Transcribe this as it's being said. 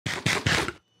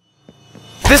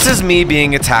This is me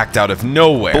being attacked out of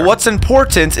nowhere. But what's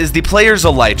important is the player's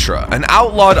elytra, an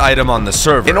outlawed item on the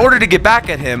server. In order to get back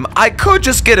at him, I could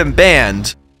just get him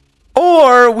banned,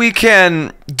 or we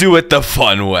can do it the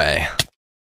fun way.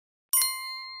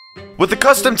 With the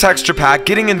custom texture pack,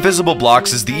 getting invisible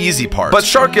blocks is the easy part, but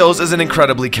Sharkgills is an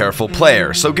incredibly careful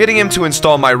player, so getting him to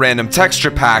install my random texture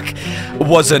pack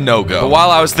was a no-go. But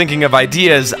while I was thinking of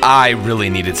ideas, I really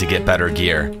needed to get better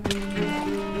gear.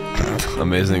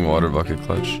 Amazing water bucket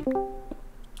clutch.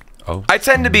 Oh. I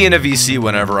tend to be in a VC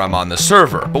whenever I'm on the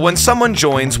server, but when someone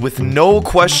joins with no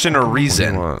question or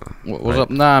reason... What's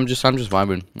up? Nah, I'm just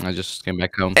vibing. I just came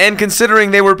back home. And considering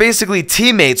they were basically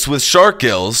teammates with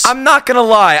Sharkgills, I'm not gonna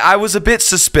lie, I was a bit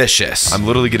suspicious. I'm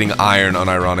literally getting iron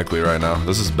unironically right now.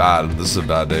 This is bad. This is a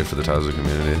bad day for the tazoh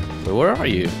community. But where are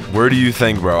you? Where do you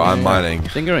think, bro? I'm mining. I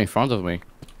think you're in front of me.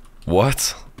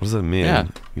 What? What does that mean? Yeah.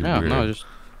 No, just...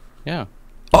 Yeah.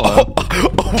 Oh,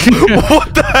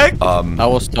 what the heck? I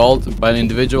was told by an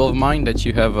individual of mine that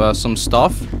you have some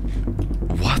stuff.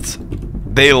 What?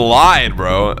 They lied,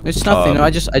 bro. It's nothing. I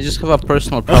just have a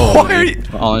personal problem. Why are you...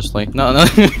 Honestly, no.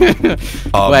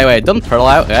 Wait, don't pearl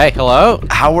out. Hey, hello.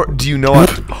 How do you know?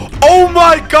 Oh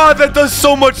my God, that does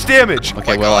so much damage.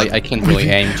 Okay, well, I can't really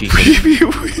aim. Jesus. Weepy.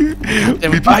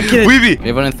 Do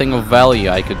you have anything of value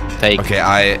I could take? Okay,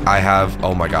 I have.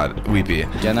 Oh my God, Weepy.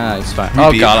 Yeah, nah, it's fine. Weepy.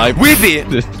 Oh God, Weepy.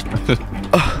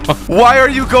 Why are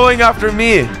you going after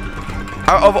me?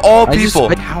 Of all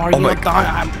people. How are you not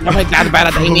dying? I'm not that bad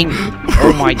at aiming.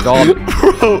 Oh my God.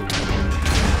 Bro.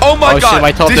 Oh my God. Shit,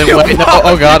 I told them, wait, no,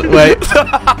 oh God, wait.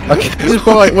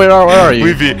 Okay, where are you?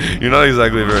 Weepy, you're not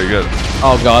exactly very good.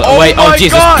 Oh God, oh wait, oh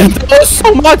Jesus. That was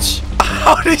so much.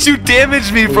 How did you damage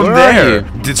me from there?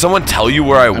 Did someone tell you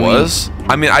where I was?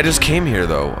 I mean, I just came here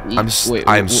though. I'm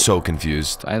so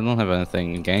confused. I don't have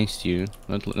anything against you.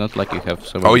 Not like you have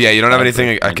some. Oh yeah, you don't have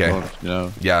anything. Okay.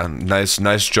 Yeah,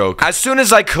 nice joke. As soon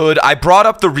as I could, I brought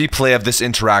up the replay of this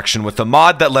interaction with the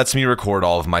mod that lets me record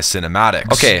all of my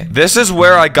cinematics. Okay, this is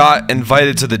where I got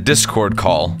invited to the Discord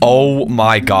call. Oh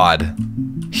my God.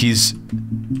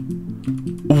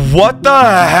 What the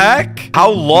heck? How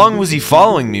long was he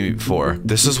following me for?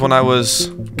 This is when I was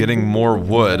getting more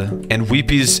wood, and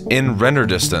Weepy's in render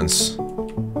distance.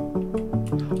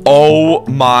 Oh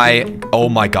my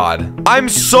God. I'm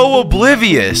so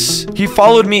oblivious. He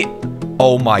followed me.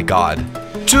 Oh my God.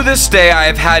 To this day, I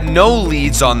have had no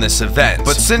leads on this event,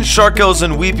 but since Sharkgills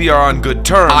and Weepy are on good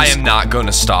terms, I am not going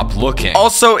to stop looking.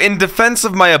 Also, in defense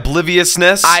of my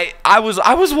obliviousness, I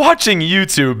was watching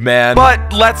YouTube, man.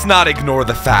 But let's not ignore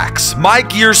the facts. My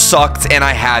gear sucked and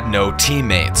I had no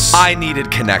teammates. I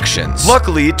needed connections.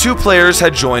 Luckily, 2 players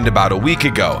had joined about a week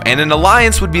ago, and an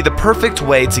alliance would be the perfect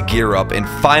way to gear up and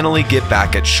finally get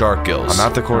back at Sharkgills. I'm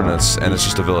at the coordinates, and it's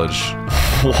just a village.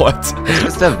 What? It's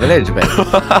just a village, man.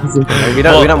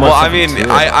 Well, I mean,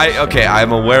 okay,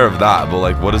 I'm aware of that, but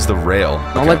like, what is the rail?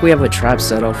 Not like we have a trap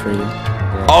set up for you.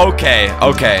 Okay,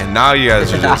 now you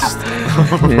guys are just...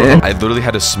 I literally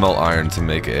had to smelt iron to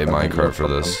make a minecart for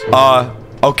this.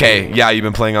 Okay, yeah, you've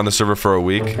been playing on the server for a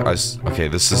week? Okay,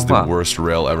 this is the worst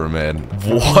rail ever made.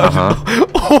 What?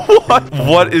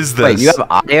 What is this? Wait, you have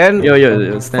iron? Yo,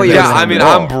 yeah, I mean,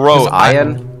 I'm broke.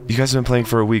 Iron? You guys have been playing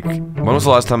for a week. When was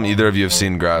the last time either of you have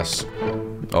seen grass?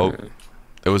 Oh.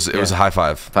 It was a high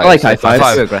five. I like high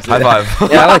fives. High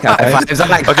five. Yeah, I like high fives.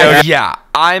 Okay, yeah,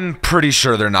 I'm pretty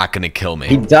sure they're not gonna kill me.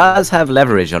 He does have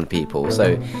leverage on people,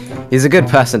 so he's a good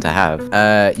person to have.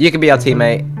 You can be our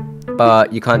teammate,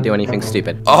 but you can't do anything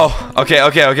stupid. Oh, okay.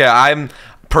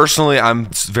 Personally, I'm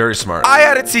very smart. I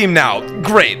had a team now,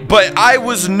 great, but I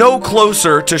was no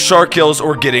closer to Sharkgills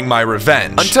or getting my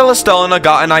revenge until Estelina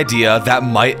got an idea that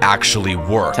might actually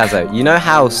work. Tazoh, you know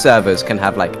how servers can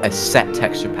have like a set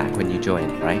texture pack when you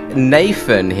join, right?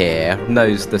 Nathan here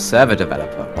knows the server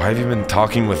developer. Why have you been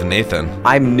talking with Nathan?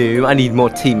 I'm new, I need more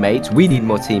teammates, we need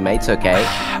more teammates, okay?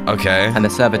 Okay. And the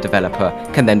server developer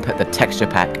can then put the texture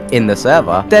pack in the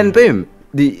server, then boom,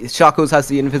 the Sharkgills has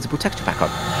the invisible texture pack on.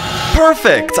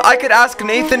 Perfect! I could ask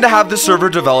Nathan to have the server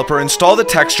developer install the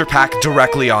texture pack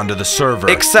directly onto the server.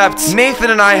 Except,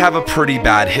 Nathan and I have a pretty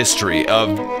bad history of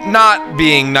not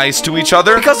being nice to each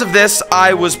other. Because of this,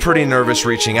 I was pretty nervous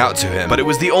reaching out to him, but it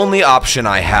was the only option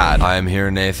I had. I am here,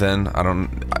 Nathan.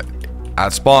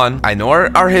 At spawn, I know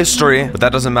our history, but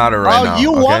that doesn't matter right now. Oh,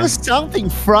 you want something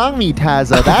from me,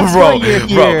 Tazoh. That's why you're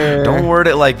here. Bro, don't word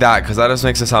it like that, because that just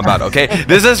makes it sound bad, okay?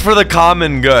 This is for the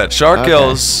common good.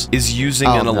 Sharkgills is using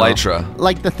an elytra.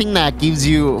 Like the thing that gives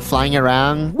you flying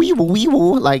around.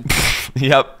 Wee-woo, like...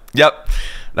 Yep.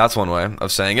 That's one way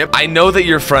of saying it. I know that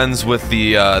you're friends with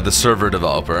the server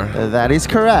developer. That is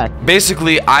correct.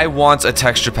 Basically, I want a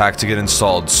texture pack to get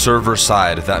installed server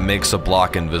side that makes a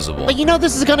block invisible. But you know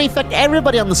this is gonna affect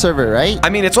everybody on the server, right? I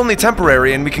mean, it's only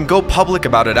temporary, and we can go public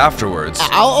about it afterwards.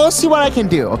 I'll see what I can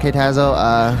do. Okay, Tazo.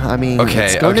 I mean,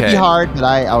 it's going to be hard, but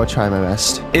I will try my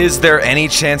best. Is there any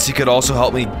chance you could also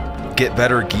help me get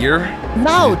better gear?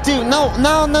 No, dude, no.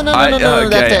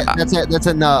 Okay. That's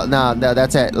it. No,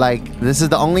 that's it. Like, this is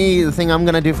the only thing I'm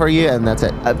gonna do for you, and that's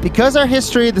it. Because our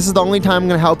history, this is the only time I'm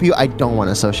gonna help you. I don't want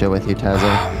to associate with you, Tazo.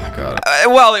 Oh my god.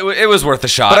 Well, it was worth a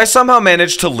shot, but I somehow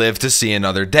managed to live to see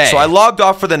another day. So I logged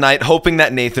off for the night, hoping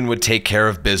that Nathan would take care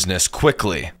of business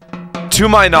quickly. To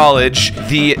my knowledge,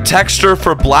 the texture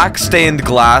for black stained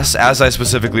glass, as I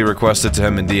specifically requested to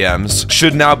him in DMs,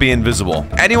 should now be invisible.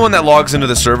 Anyone that logs into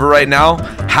the server right now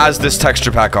has this texture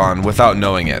pack on without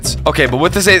knowing it. Okay, but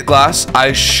with this 8th glass,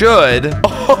 I should...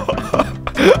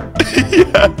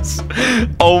 Yes.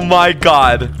 Oh my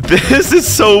god. This is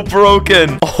so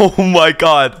broken. Oh my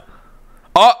god.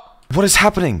 Oh. What is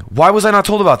happening? Why was I not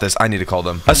told about this? I need to call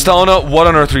them. Estelina, what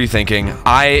on earth are you thinking? Look,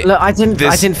 I didn't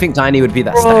think Tiny would be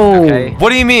that stacked, okay? What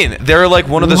do you mean? They're like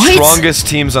one of the strongest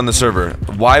teams on the server.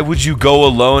 Why would you go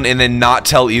alone and then not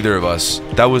tell either of us?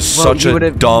 That was such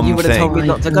a dumb thing. You would have told me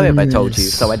not to go if I told you,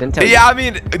 so I didn't tell you. Yeah, I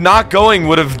mean, not going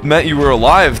would have meant you were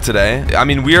alive today. I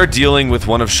mean, we are dealing with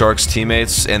one of Shark's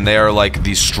teammates, and they are like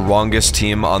the strongest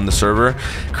team on the server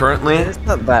currently. It's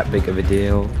not that big of a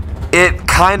deal. It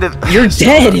kind of... You're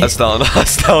dead!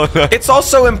 Estelina. It's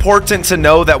also important to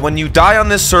know that when you die on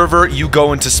this server, you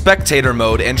go into spectator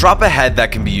mode and drop a head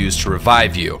that can be used to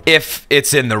revive you, if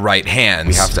it's in the right hands.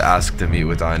 We have to ask to meet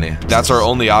with Tiny. That's our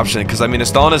only option, because, I mean,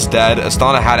 Estelina's dead.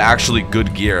 Estelina had actually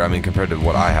good gear, I mean, compared to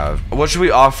what I have. What should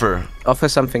we offer? Offer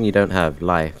something you don't have,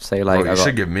 life. Say, like, you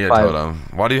should give me a totem.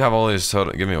 Why do you have all these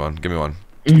totems? Give me one. Give me one.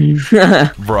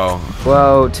 Bro.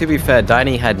 Well, to be fair,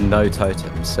 Diney had no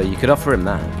totems, so you could offer him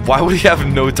that. Why would he have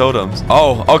no totems?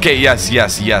 Oh, okay, yes.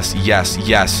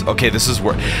 Okay, this is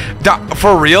where...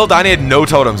 For real? Diney had no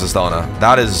totems, Estelina.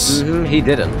 That is... He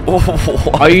didn't.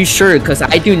 Are you sure? Because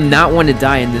I do not want to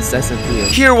die in this SMP.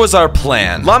 Here was our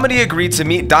plan. Lamedy agreed to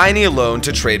meet Diney alone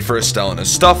to trade for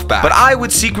Estelina's stuff back, but I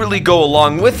would secretly go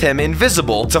along with him,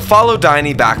 invisible, to follow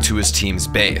Diney back to his team's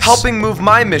base, helping move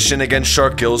my mission against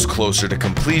Shark Gills closer to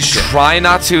completion. Try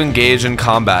not to engage in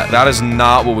combat. That is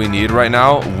not what we need right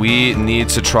now. We need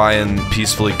to try and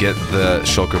peacefully get the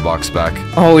shulker box back.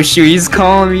 Oh shoot, he's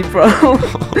calling me, bro.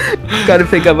 Gotta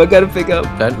pick up. I gotta pick up.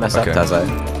 Don't mess up, Tazo.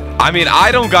 I mean,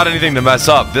 I don't got anything to mess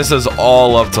up. This is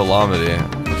all up to Lamedy.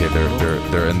 Okay,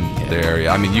 they're in the area.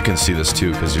 I mean, you can see this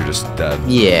too because you're just dead.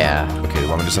 Yeah. Okay,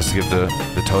 Lamedy just has to give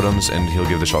the totems and he'll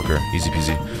give the shulker. Easy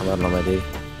peasy. Come on, Lamedy.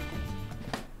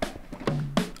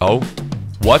 Oh.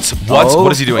 What? Oh,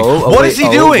 what is he doing? What is he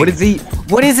doing?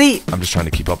 What is he? I'm just trying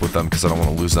to keep up with them because I don't want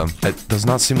to lose them. It does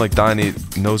not seem like Diney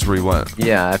knows where he went.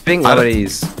 Yeah, I think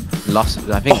Lamedy's lost.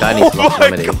 I think Diney's lost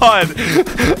Lamedy. Oh my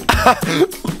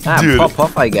god! Dude. Pop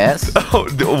off, I guess. Oh,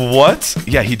 what?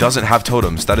 Yeah, he doesn't have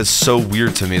totems. That is so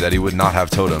weird to me that he would not have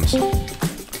totems.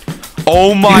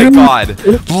 Oh my god.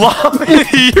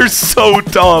 Lamedy, you're so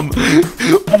dumb.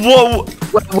 Whoa.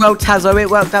 Well, Tazo, it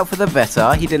worked out for the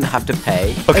better. He didn't have to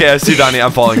pay. Okay, I see Diney.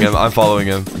 I'm following him. I'm following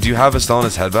him. Do you have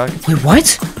Estelina's head back? Wait,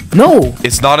 what? No.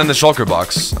 It's not in the shulker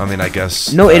box. I mean, I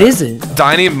guess. No, it isn't.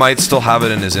 Diney might still have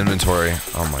it in his inventory.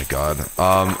 Oh my god.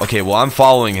 Okay, well, I'm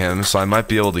following him, so I might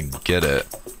be able to get it.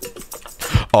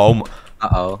 Oh.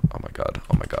 Uh-oh. Oh my god.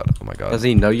 Oh my god. Oh my god. Does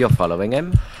he know you're following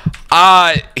him?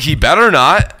 He better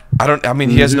not. I mean,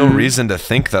 he has no reason to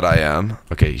think that I am.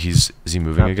 Okay, is he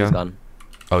moving again? He's gone.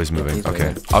 Oh, he's moving. He's okay.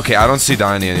 moving. Okay, I don't see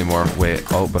Diney anymore. Wait.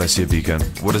 Oh, but I see a beacon.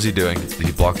 What is he doing?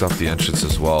 He blocked off the entrance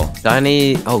as well.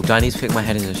 Diney's picked my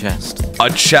head in a chest. A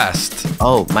chest?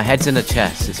 Oh, my head's in a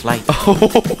chest. It's like...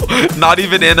 Oh, not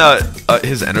even in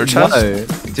his inner chest? No,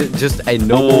 just a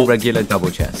normal, regular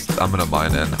double chest. I'm gonna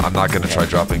mine in. I'm not gonna try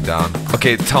dropping down.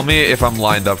 Okay, tell me if I'm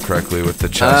lined up correctly with the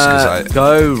chest.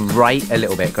 Go right a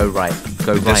little bit. Go right.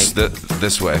 Go right.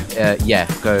 This way? Yeah,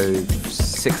 go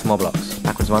 6 more blocks.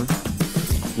 Backwards 1.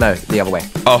 No, the other way.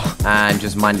 Oh. And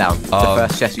just mine down. The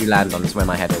first chest you land on is where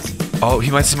my head is. Oh,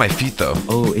 he might see my feet though.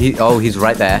 Oh, he's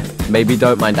right there. Maybe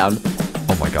don't mine down.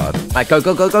 Oh my god. Alright, go.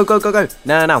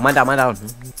 No, mine down.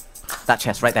 That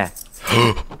chest right there.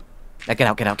 Get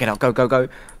out. Go.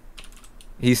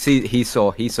 He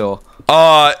saw.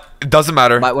 Doesn't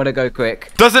matter. Might want to go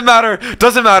quick. Doesn't matter.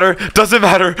 Doesn't matter. Doesn't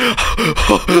matter.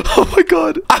 Oh my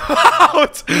god. I'm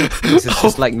out. This is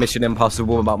just like Mission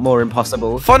Impossible, but more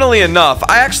impossible. Funnily enough,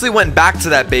 I actually went back to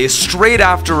that base straight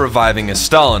after reviving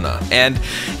Estelina and,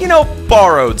 you know,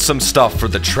 borrowed some stuff for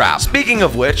the trap. Speaking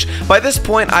of which, by this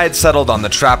point I had settled on the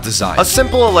trap design. A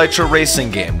simple Elytra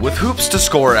racing game with hoops to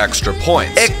score extra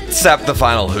points. Except the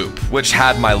final hoop, which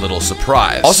had my little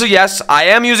surprise. Also, yes, I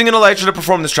am using an Elytra to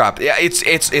perform this trap. Yeah,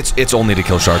 it's only to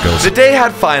kill Sharkos. The day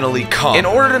had finally come. In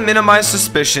order to minimize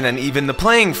suspicion and even the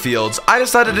playing fields, I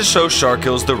decided to show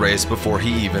Sharkos the race before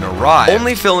he even arrived,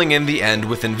 only filling in the end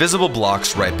with invisible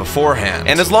blocks right beforehand.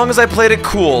 And as long as I played it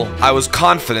cool, I was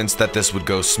confident that this would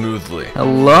go smoothly.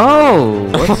 Hello.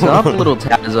 What's up, little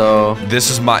tazoh?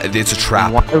 It's a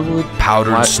trap. Why would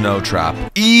Powdered snow trap.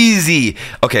 Easy.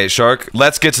 Okay, Shark,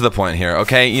 let's get to the point here,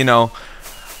 okay? You know,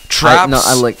 traps.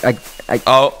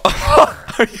 Oh,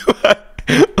 are you?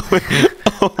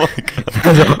 Oh my god.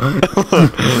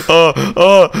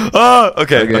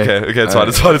 Okay, it's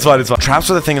fine. Traps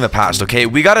are the thing in the past, okay?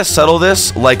 We gotta settle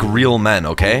this like real men,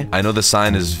 okay? I know the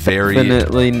sign is very...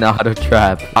 Definitely not a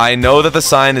trap. I know that the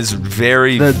sign is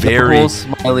very The whole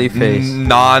smiley face.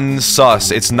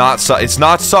 non-sus. It's not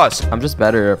sus. I'm just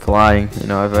better at flying. You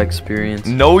know, I've experience.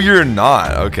 No, you're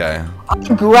not. Okay. I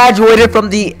graduated from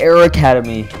the Air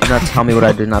Academy. Do not tell me what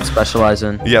I did not specialize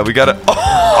in. Yeah, we gotta...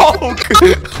 Oh,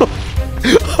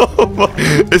 oh my.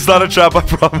 It's not a trap, I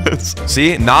promise.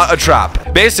 See? Not a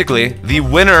trap. Basically, the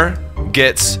winner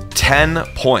gets 10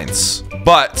 points.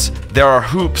 But there are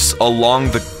hoops along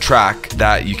the track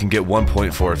that you can get 1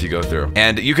 point for if you go through.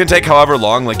 And you can take however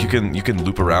long, like you can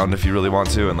loop around if you really want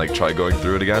to and like try going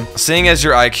through it again. Seeing as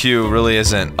your IQ really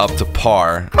isn't up to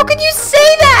par. How can you say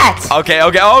that? Okay.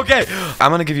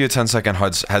 I'm gonna give you a 10-second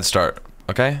head start.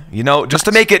 Okay? You know, just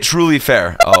to make it truly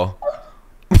fair. Oh.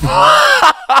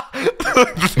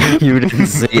 You didn't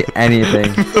see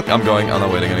anything. I'm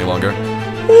not waiting any longer.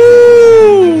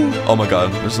 Woo! Oh my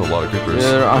god, there's a lot of creepers.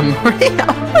 Dude, I'm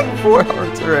like 4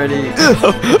 hours already.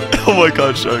 Oh my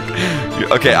god, Shark.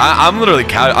 Okay, I'm literally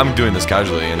I'm doing this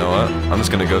casually, you know what? I'm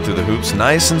just gonna go through the hoops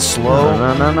nice and slow.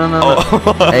 No.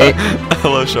 Oh. Hey.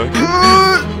 Hello, Shark.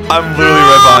 I'm literally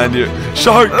right behind you.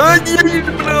 Shark!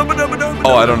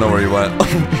 Oh, I don't know where you went.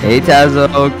 Hey,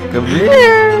 tazoh, come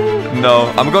here.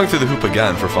 No, I'm going through the hoop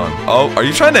again for fun. Oh, are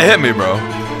you trying to hit me, bro?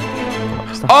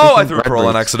 Oh, I threw a pearl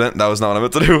on accident. That was not what I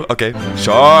meant to do. Okay.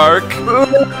 Shark!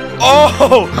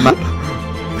 Oh!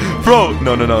 Bro,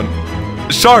 no.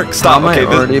 Shark, stop. Okay,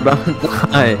 already about to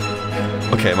die.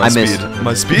 Okay, my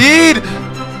speed!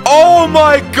 Oh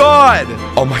my god!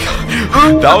 Oh my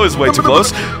god. That was way too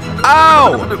close.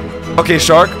 Ow! Okay,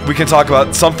 Shark, we can talk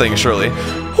about something, surely.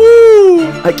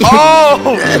 Woo!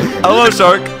 Oh! Hello,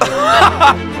 Shark.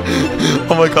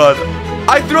 Oh my god.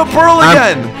 I threw a pearl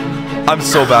again! I'm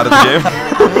so bad at the game.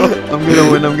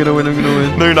 I'm gonna win.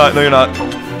 No, you're not.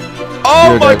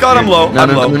 Oh my god, I'm low.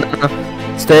 I'm low.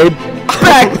 No. Stay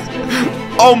back.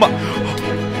 Oh my.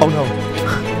 Oh no.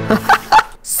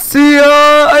 See ya!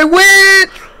 I win!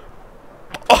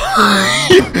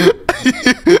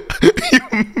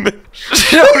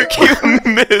 You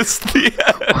missed the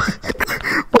end.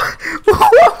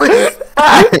 What was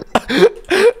that?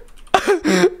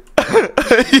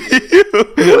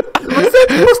 Was that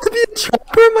supposed to be a trap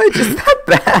or am I just that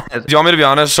bad? Do you want me to be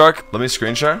honest, Shark? Let me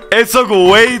screen share. It took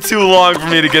way too long for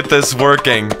me to get this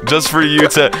working, just for you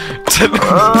to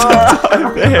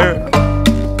dive there.